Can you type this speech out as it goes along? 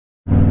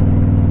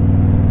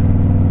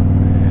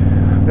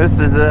This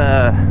is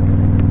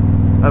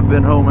I've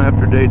been home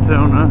after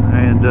Daytona,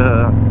 and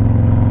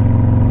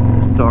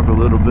let's talk a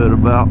little bit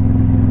about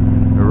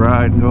the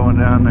ride and going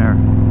down there.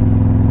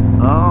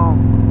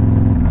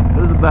 It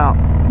was about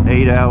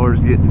 8 hours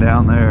getting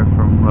down there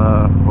from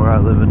where I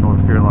live in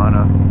North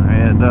Carolina,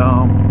 and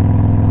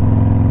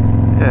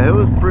yeah, it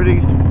was pretty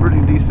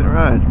decent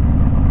ride.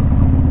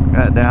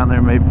 Got down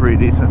there, made pretty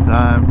decent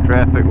time.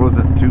 Traffic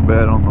wasn't too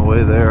bad on the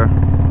way there.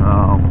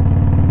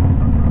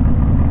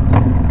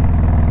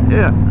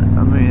 Yeah,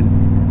 I mean,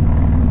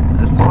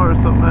 as far as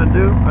something I'd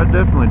do, I'd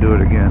definitely do it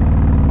again.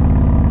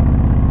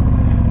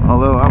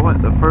 Although I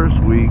went the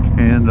first week,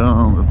 and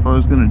if I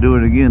was going to do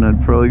it again,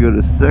 I'd probably go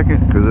to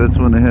second, because that's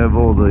when they have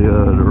all the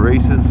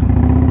races.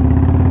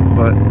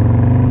 But,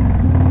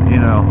 you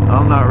know,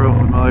 I'm not real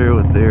familiar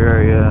with the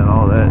area and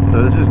all that,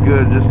 so it's just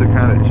good just to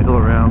kind of chill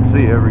around,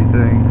 see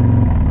everything,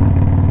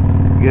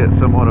 get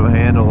somewhat of a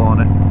handle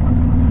on it.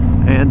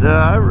 And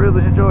I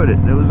really enjoyed it.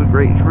 It was a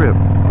great trip,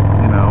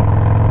 you know.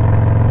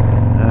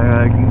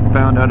 I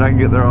found out I can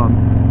get there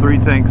on 3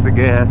 tanks of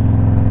gas,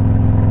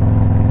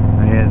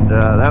 and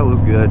that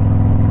was good.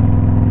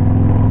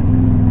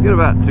 Get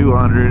about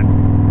 200, a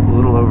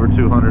little over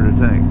 200 a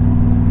tank,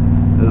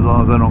 as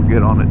long as I don't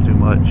get on it too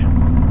much.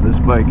 This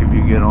bike, if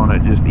you get on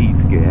it, just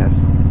eats gas.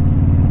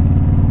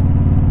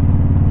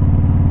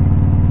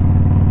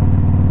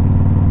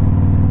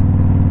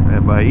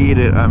 And by eat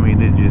it, I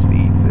mean it just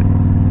eats it.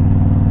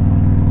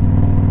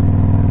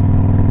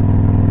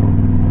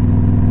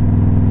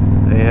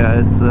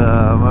 Yeah, it's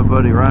my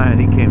buddy Ryan.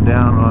 He came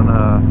down on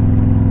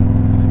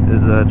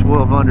his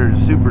 1200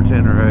 Super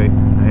Tenere,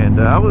 and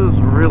I was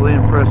really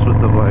impressed with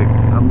the bike.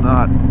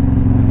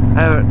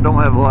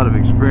 Don't have a lot of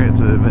experience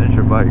with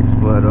adventure bikes,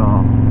 but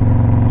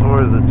as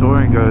far as the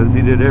touring goes,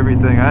 he did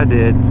everything I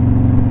did.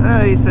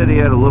 He said he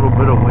had a little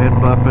bit of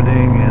wind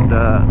buffeting, and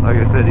like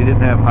I said, he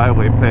didn't have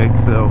highway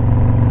pegs, so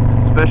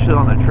especially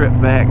on the trip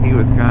back, he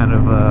was kind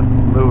of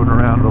moving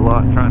around a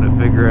lot, trying to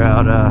figure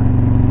out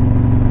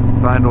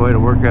find a way to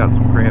work out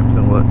some cramps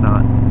and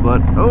whatnot.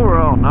 But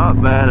overall,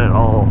 not bad at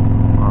all.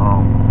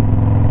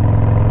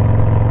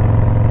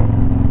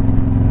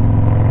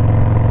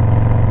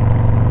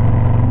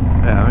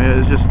 Yeah, I mean, it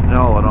was just,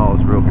 all in all,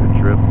 it's a real good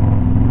trip.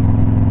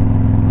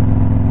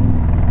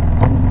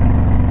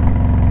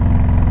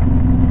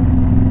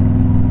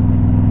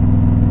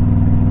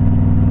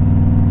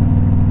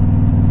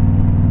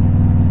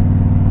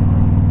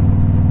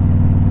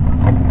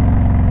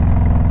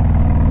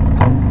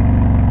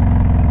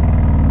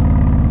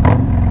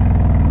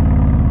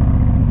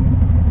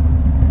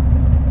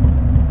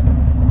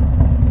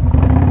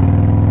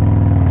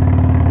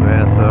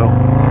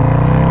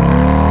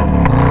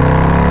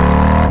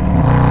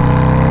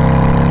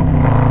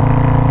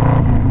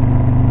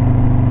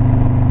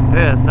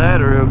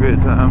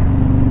 Good time.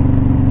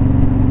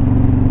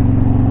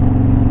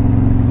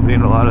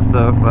 Seen a lot of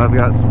stuff. I've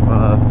got some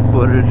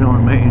footage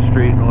on Main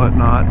Street and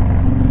whatnot.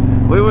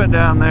 We went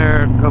down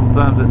there a couple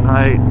times at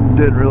night.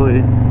 Didn't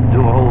really do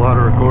a whole lot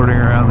of recording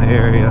around the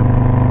area.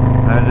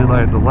 I did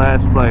like the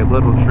last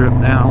little trip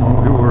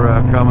down when we were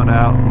coming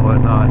out and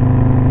whatnot.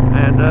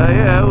 And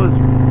yeah, it was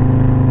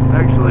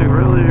actually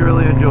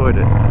really enjoyed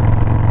it.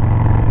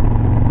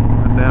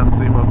 Went down to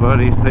see my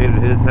buddy, stayed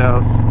at his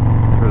house,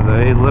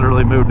 because he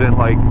literally moved in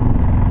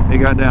he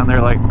got down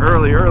there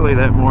early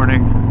that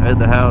morning at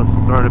the house,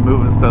 started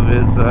moving stuff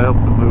in, so I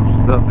helped him move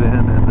stuff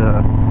in, and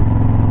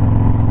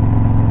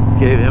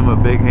gave him a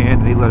big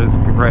hand, and he let us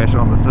crash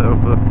on the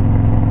sofa,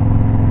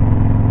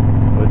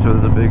 which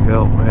was a big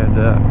help. And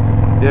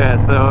yeah,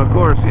 so of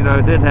course, you know,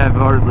 it didn't have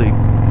hardly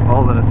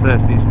all the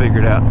necessities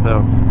figured out,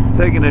 so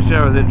taking a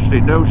shower was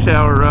interesting. No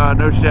shower rod,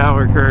 no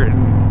shower curtain.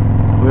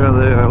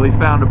 We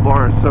found a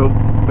bar of soap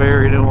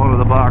buried in one of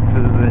the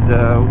boxes,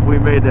 and we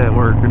made that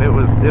work, and it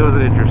was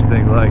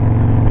interesting. Like,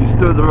 if you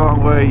stood the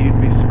wrong way,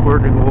 you'd be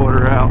squirting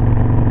water out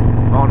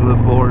onto the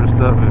floor and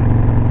stuff.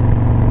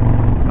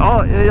 And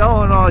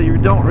all in all, you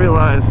don't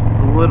realize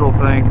the little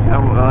things,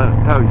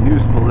 how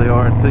useful they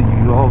are, until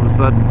you all of a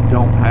sudden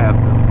don't have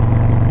them,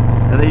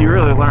 and then you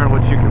really learn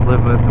what you can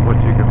live with and what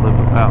you can live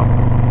without.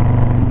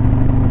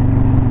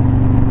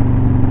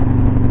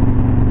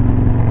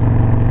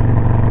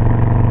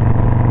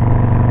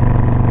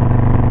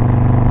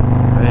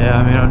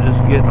 I mean, I'm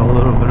just getting a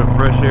little bit of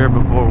fresh air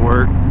before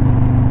work.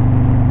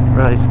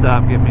 Really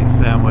stop, get me a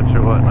sandwich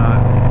or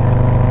whatnot.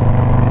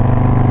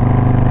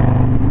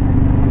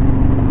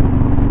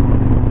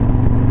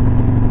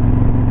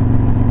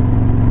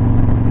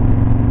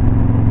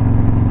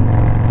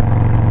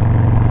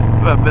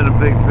 I've been a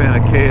big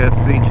fan of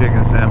KFC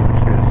chicken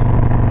sandwiches.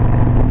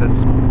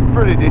 It's a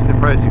pretty decent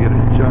price to get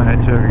a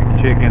giant chunk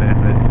of chicken,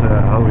 and it's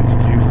always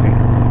juicy.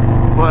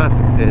 Plus,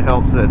 it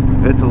helps that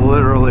it's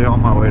literally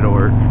on my way to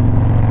work.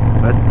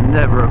 That's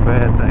never a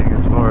bad thing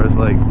as far as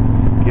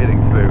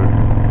getting food.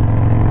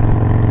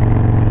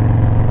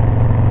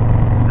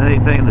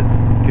 Anything that's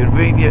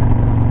convenient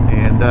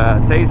and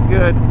tastes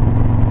good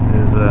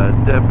is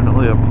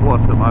definitely a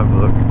plus in my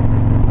book.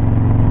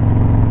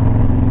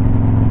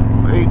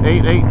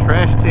 888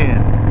 trash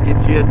 10.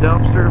 Get you a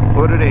dumpster,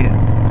 put it in.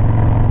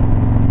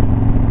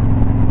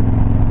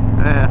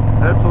 Yeah,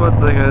 that's one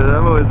thing.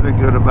 I've always been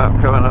good about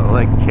coming up with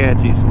like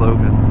catchy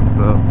slogans and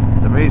stuff.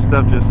 To me,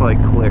 stuff just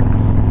like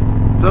clicks.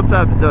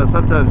 Sometimes it does.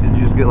 Sometimes you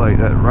just get like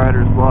that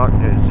writer's block,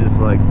 and it's just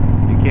like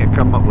you can't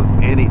come up with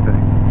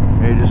anything.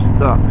 And you're just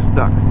stuck.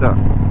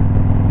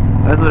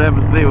 That's what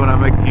happens to me when I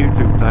make a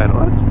YouTube title.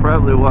 That's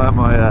probably why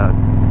my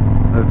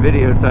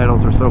video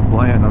titles are so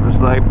bland. I'm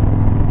just like,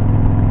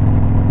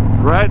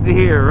 right to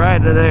here,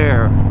 right to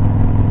there.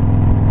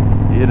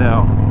 You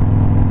know,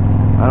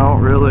 I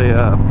don't really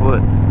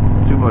put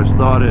too much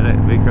thought in it,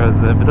 because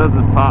if it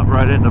doesn't pop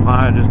right into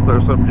mind, just throw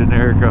something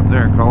generic up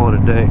there and call it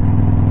a day.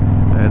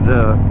 And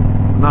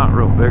I'm not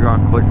real big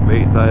on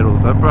clickbait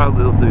titles. I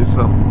probably will do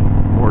some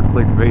more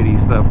clickbaity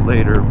stuff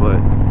later, but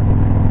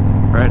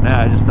right now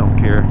I just don't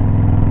care.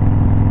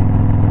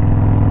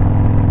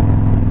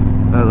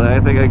 I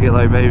think I get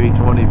like maybe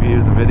 20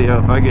 views a video.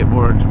 If I get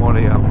more than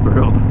 20, I'm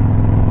thrilled.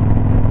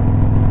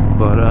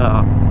 But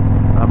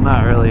I'm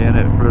not really in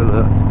it for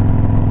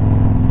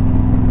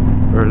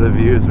the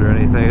views or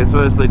anything. It's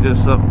mostly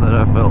just something that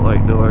I felt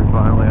like doing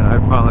finally, and I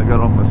finally got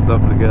all my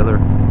stuff together.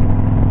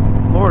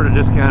 More to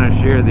just kind of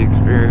share the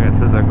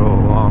experience as I go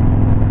along.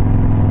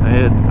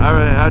 And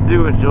I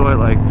do enjoy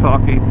like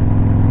talking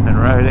and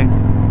writing.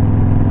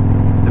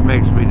 It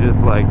makes me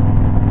just like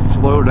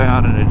slow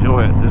down and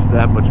enjoy it just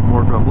that much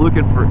more. I'm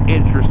looking for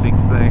interesting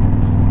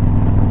things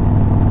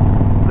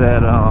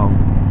that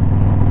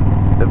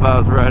if I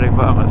was writing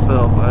by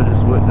myself, I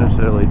just wouldn't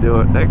necessarily do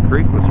it. That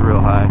creek was real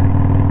high.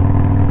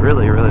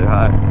 Really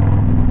high.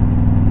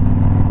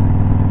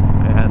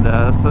 And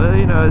so,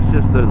 you know, it's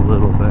just those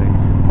little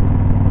things.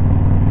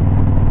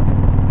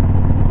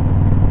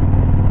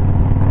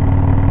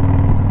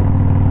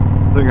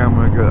 I think I'm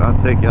gonna go. I'll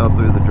take y'all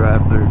through the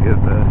drive-thru, get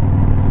a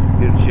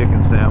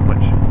chicken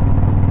sandwich,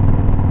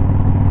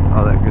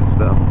 all that good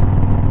stuff.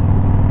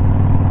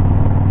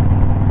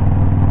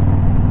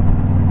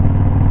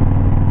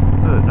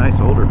 Oh, nice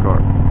older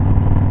car.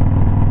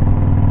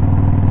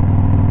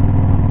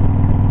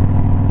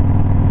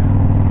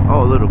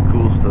 All little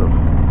cool stuff.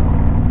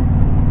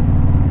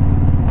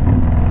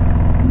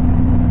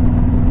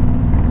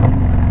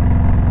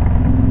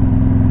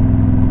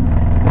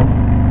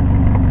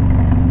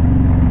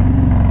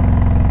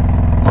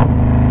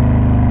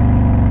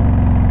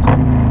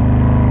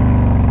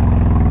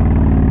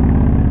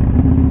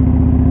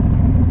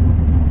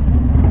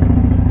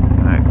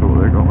 Alright, cool.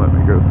 They're gonna let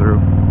me go through.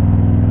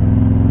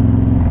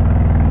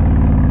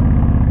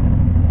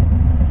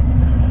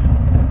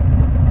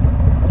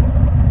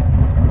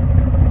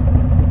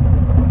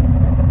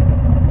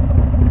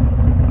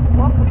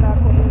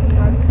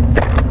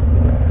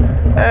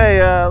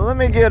 Hey, let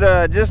me get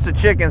just a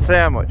chicken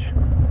sandwich.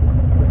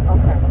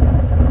 Okay.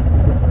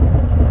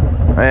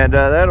 And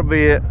that'll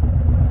be it.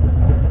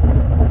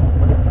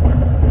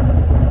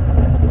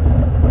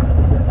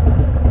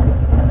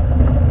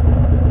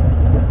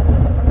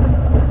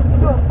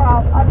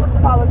 I would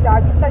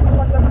apologize. You said you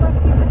want the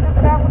crispy chicken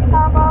sandwich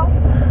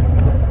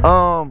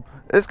combo?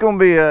 It's gonna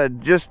be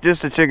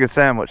just a chicken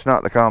sandwich,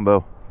 not the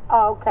combo.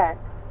 Oh, okay.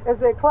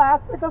 Is it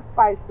classic or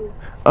spicy?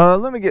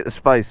 Let me get the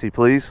spicy,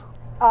 please.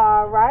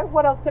 All right.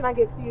 What else can I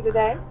get for you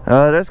today?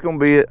 That's gonna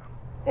be it.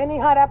 Any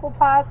hot apple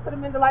pies for the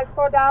men delights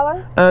for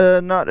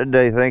 $1? Not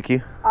today, thank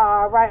you.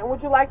 All right. And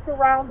would you like to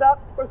round up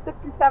for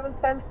 67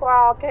 cents for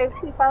our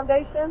KFC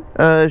Foundation?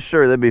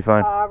 Sure, that'd be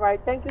fine. All right.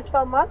 Thank you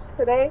so much.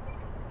 Today,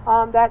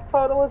 that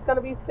total is going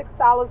to be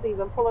 $6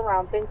 even. Pull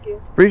around. Thank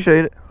you.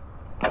 Appreciate it.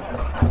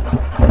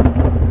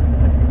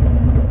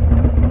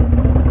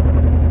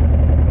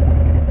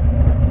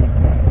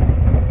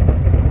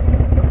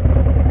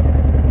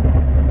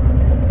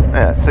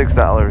 Yeah,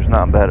 $6,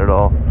 not bad at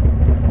all.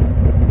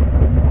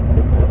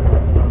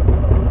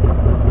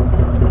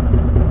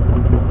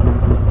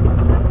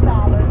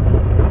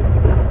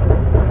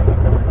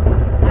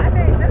 I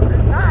mean, this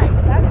is nice.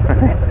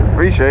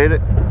 Appreciate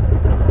it.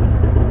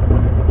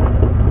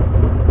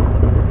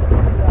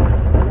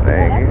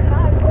 Thank you.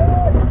 Nice.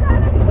 Oh, you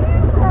got a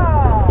camera.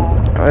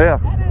 Oh, yeah.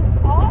 That is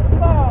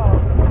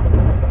awesome.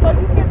 So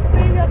you can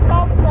see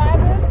yourself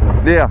driving?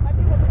 Yeah. Like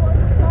you record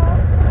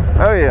yourself?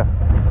 Oh, yeah.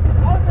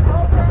 Oh, it's an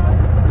Oprah?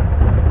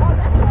 Oh,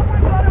 that's what my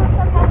daughter was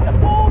talking about, the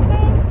pool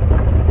thing?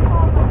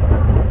 Oh, my God.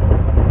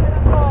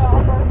 That's for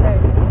her birthday.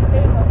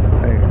 Jesus.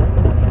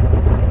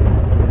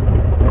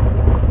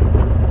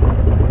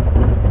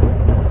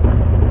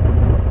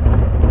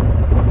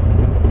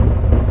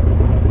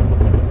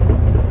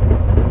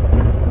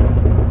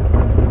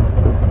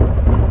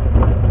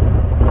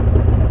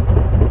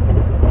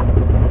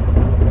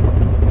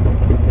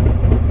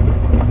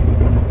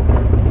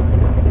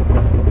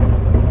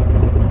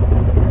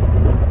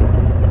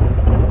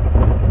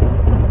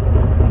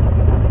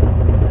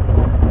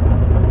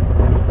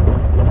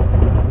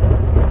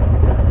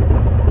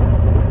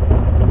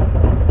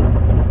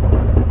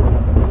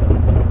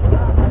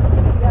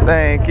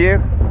 Thank you.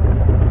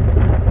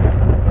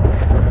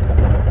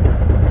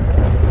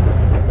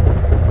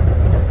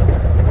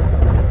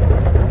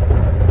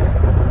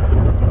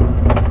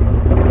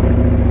 Thank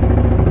you.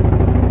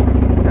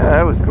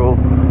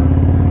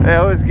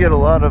 get a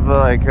lot of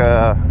like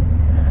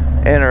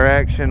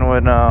interaction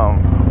when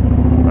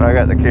I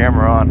got the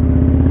camera on.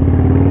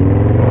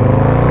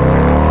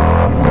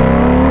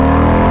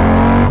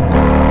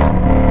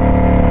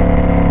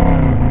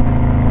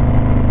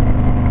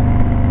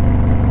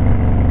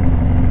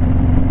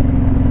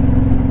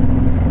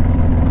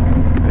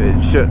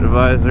 Shut the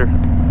visor.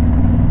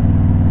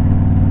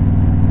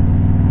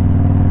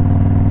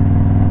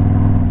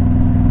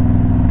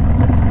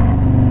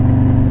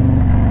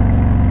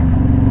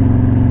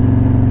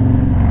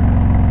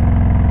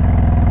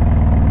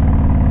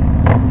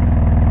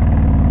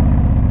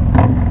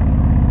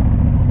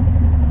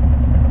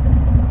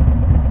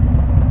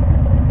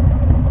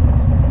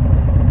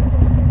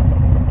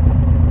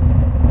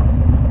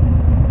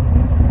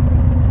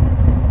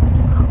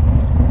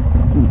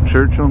 Ooh,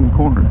 church on the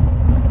corner.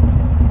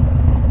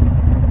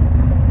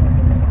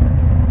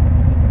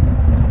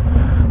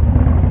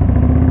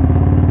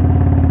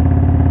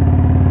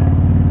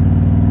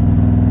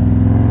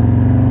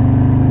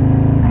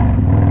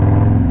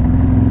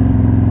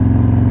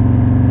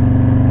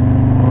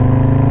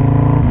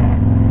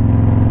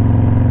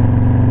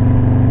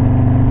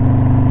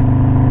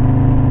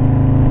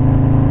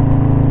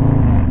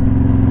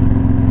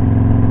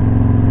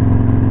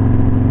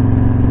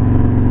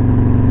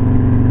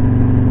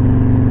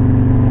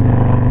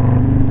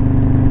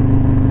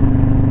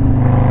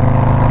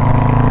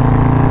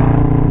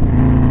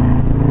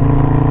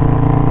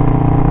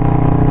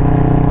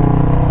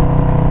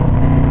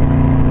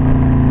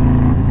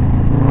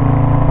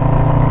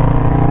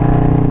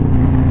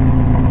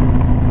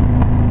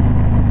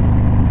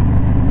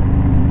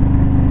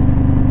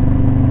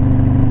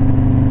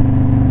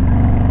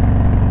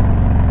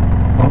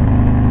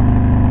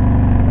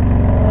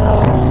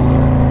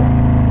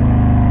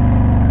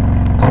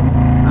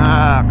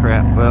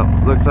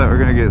 Looks like we're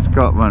gonna get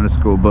caught by the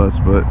school bus,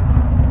 but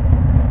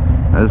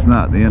that's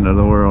not the end of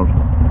the world.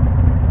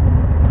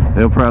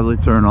 They'll probably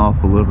turn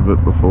off a little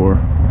bit before,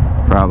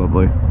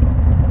 probably.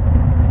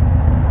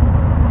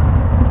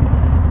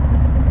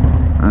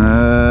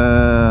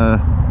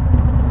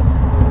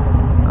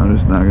 I'm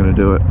just not gonna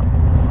do it.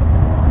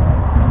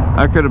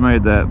 I could have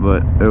made that,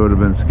 but it would have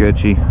been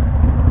sketchy.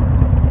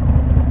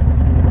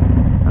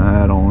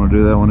 I don't want to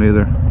do that one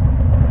either.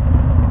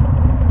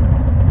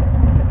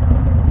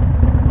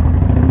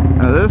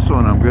 Now this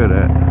one I'm good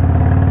at.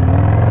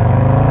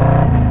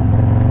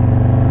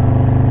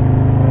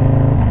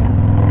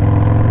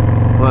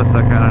 Plus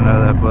I kind of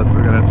know that bus is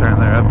going to turn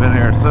there. I've been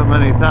here so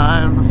many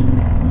times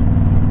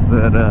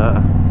that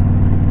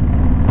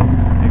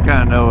you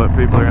kind of know what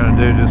people are going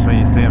to do just when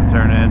you see them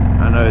turn in.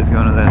 I know he's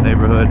going to that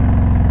neighborhood.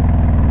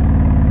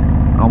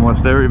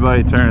 Almost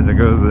everybody turns and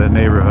goes to that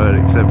neighborhood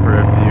except for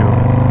a few.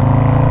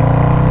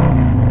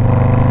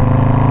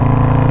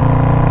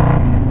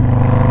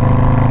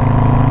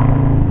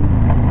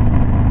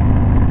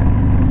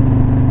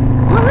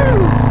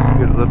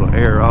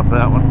 Air off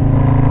that one.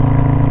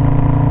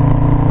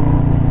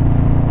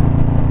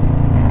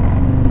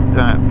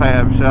 Giant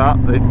fab shop.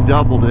 They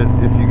doubled it.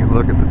 If you can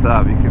look at the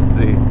top, you can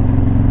see.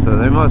 So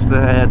they must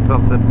have had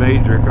something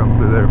major come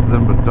through there for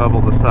them to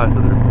double the size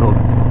of their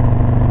building.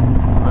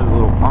 There's a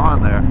little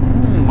pond there.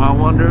 I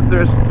wonder if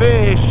there's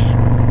fish.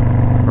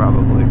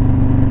 Probably.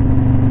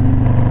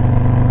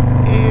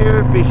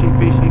 Here, fishy,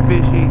 fishy,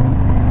 fishy.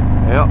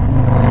 Yep.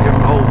 Give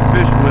them an old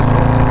fish whistle.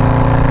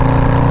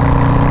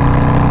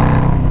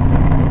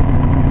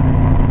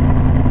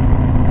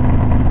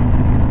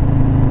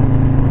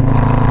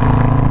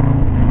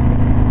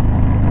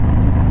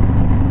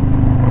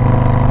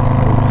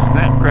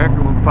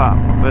 Pop,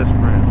 best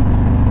friends.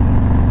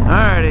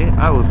 Alrighty,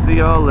 I will see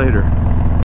y'all later.